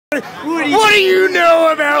What do you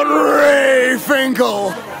know about Ray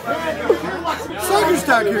Finkel? Soccer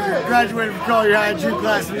star kicker, graduated from Collier High Junior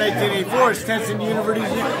class in 1984. Stetson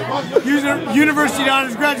University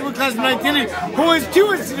Honors graduate class in 1980. Holds 2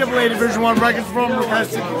 NCAA Division I records from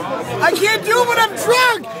Request. I can't do it when I'm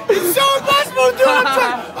drunk. It's so impossible to do it. I'm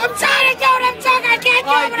drunk. I'm trying to do it. I'm drunk. I can't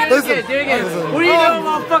do it when I'm drunk. Do it again. What do you know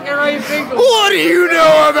about fucking Ray Finkel? What do you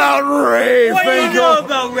know about Ray Finkel? What do you know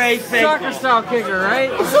about Ray Finkel? Soccer style kicker, right?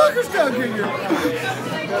 Soccer style kicker.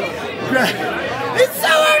 It's so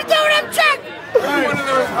hard to do when I'm drunk. One of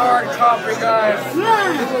those hard copy guys.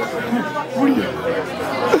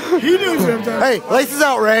 He knows sometimes. Hey, laces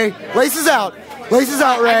out, Ray. Laces out. Laces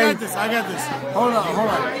out, Ray. I got this. Hold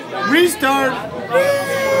on. Restart.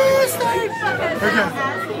 Okay.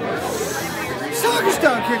 Soccer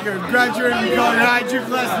style kicker, graduated from Collier High Junior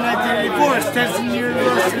class in 1984. Stetson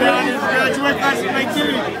University Honors graduate class in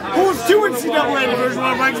 1980. Holds 2 NCAA Division I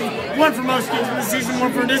rankings, 1 for most games of the season,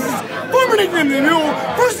 1 for distance. Former nickname the Mule,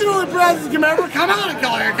 first and only Brazos to ever come out of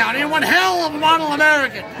Collier County and one hell of a model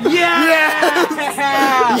American. Yes!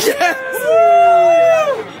 Yes!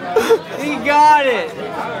 He got it!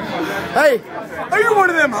 Hey, are you one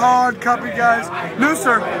of them hard copy guys? No,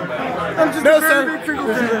 sir. I'm just a very big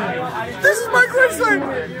Finkel fan. This is my Graceland.